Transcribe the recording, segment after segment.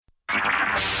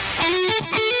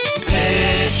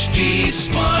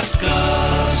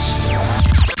Smartcast.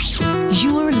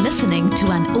 You're listening to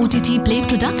an OTT Play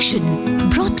production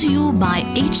brought to you by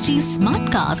HT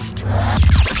Smartcast.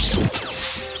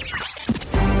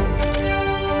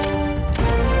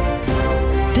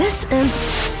 This is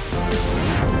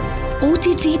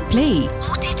OTT Play.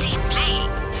 OTT Play.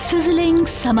 Sizzling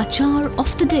Samachar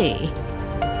of the Day.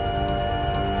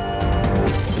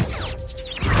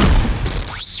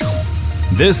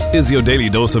 This is your daily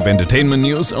dose of entertainment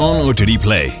news on OTT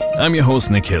Play. I'm your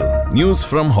host Nikhil. News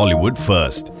from Hollywood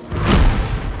first.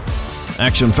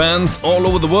 Action fans all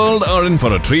over the world are in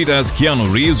for a treat as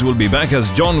Keanu Reeves will be back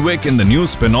as John Wick in the new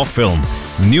spin-off film.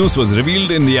 The news was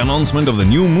revealed in the announcement of the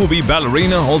new movie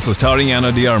Ballerina, also starring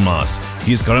Ana de Armas.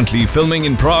 He's currently filming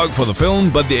in Prague for the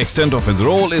film, but the extent of his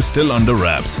role is still under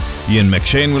wraps. Ian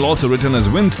McShane will also return as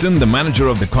Winston, the manager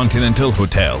of the Continental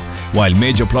Hotel. While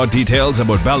major plot details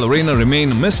about Ballerina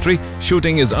remain a mystery,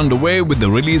 shooting is underway with the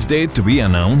release date to be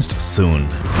announced soon.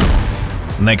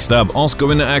 Next up, Oscar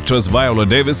winner actress Viola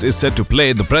Davis is set to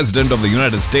play the President of the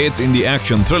United States in the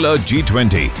action thriller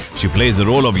G20. She plays the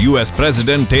role of US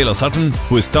President Taylor Sutton,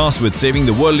 who is tasked with saving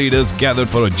the world leaders gathered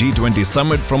for a G20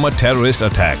 summit from a terrorist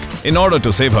attack. In order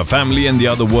to save her family and the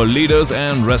other world leaders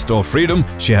and restore freedom,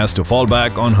 she has to fall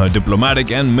back on her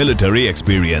diplomatic and military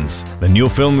experience. The new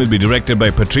film will be directed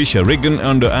by Patricia Riggan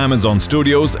under Amazon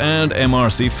Studios and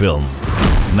MRC Film.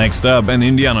 Next up, an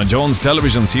Indiana Jones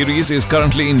television series is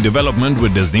currently in development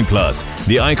with Disney+.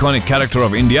 The iconic character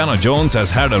of Indiana Jones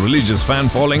has had a religious fan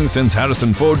following since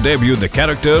Harrison Ford debuted the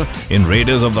character in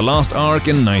Raiders of the Lost Ark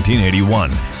in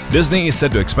 1981. Disney is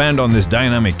set to expand on this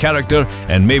dynamic character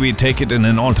and maybe take it in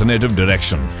an alternative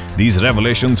direction. These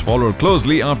revelations followed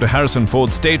closely after Harrison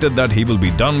Ford stated that he will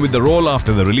be done with the role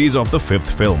after the release of the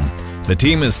fifth film. The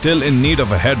team is still in need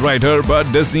of a head writer, but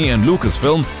Disney and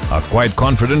Lucasfilm are quite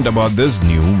confident about this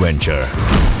new venture.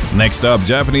 Next up,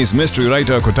 Japanese mystery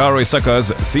writer Kotaro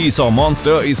Isaka's Seesaw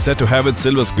Monster is set to have its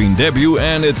silver screen debut,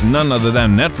 and it's none other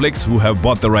than Netflix who have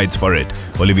bought the rights for it.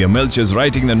 Olivia Milch is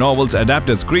writing the novel's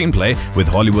adapted screenplay with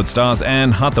Hollywood stars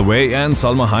Anne Hathaway and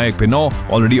Salma Hayek Pinault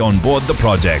already on board the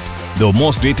project. Though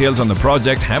most details on the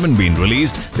project haven't been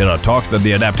released, there are talks that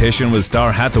the adaptation will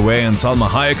star Hathaway and Salma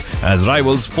Hayek as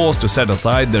rivals forced to set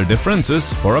aside their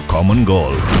differences for a common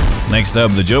goal. Next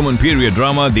up, the German period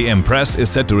drama The Empress is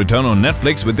set to return on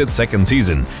Netflix with its second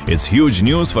season. It's huge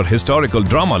news for historical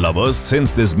drama lovers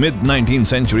since this mid-19th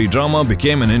century drama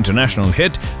became an international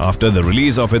hit after the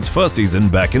release of its first season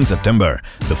back in September.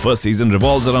 The first season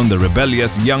revolves around the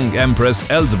rebellious young Empress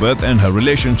Elizabeth and her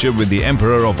relationship with the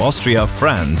Emperor of Austria,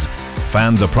 Franz.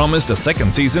 Fans are promised a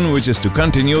second season which is to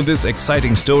continue this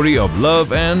exciting story of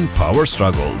love and power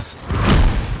struggles.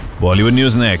 Bollywood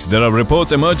news next. There are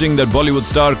reports emerging that Bollywood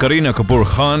star Kareena Kapoor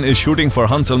Khan is shooting for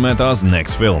Hansal Mehta's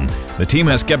next film. The team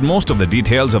has kept most of the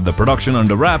details of the production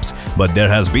under wraps, but there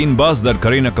has been buzz that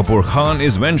Kareena Kapoor Khan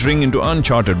is venturing into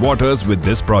uncharted waters with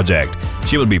this project.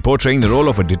 She will be portraying the role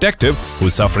of a detective who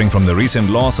is suffering from the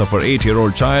recent loss of her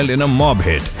 8-year-old child in a mob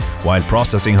hit. While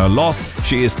processing her loss,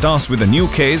 she is tasked with a new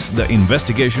case, the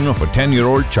investigation of a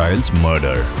 10-year-old child's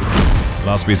murder.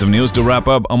 Last piece of news to wrap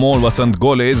up, Amol Vasant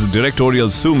Gole's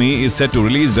directorial Sumi is set to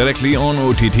release directly on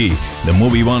OTT. The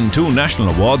movie won 2 national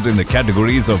awards in the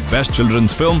categories of Best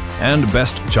Children's Film and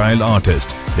Best Child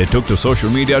Artist. They took to social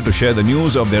media to share the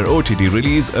news of their OTT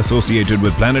release associated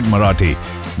with Planet Marathi.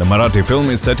 The Marathi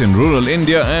film is set in rural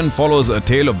India and follows a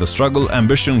tale of the struggle,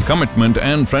 ambition, commitment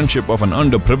and friendship of an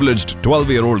underprivileged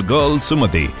 12-year-old girl,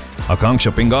 Sumati.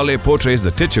 Akanksha Pingale portrays the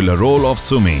titular role of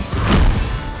Sumi.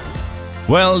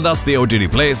 Well, that's the OTT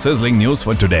Play sizzling news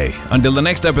for today. Until the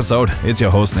next episode, it's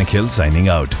your host Nikhil signing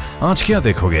out. Aaj kya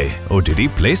dekhoge? OTT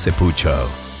Play se poocho.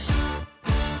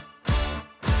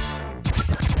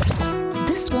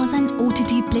 This was an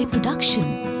OTT Play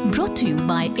production brought to you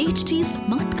by HT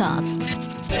Smartcast.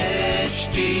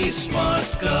 HT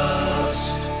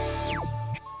Smartcast.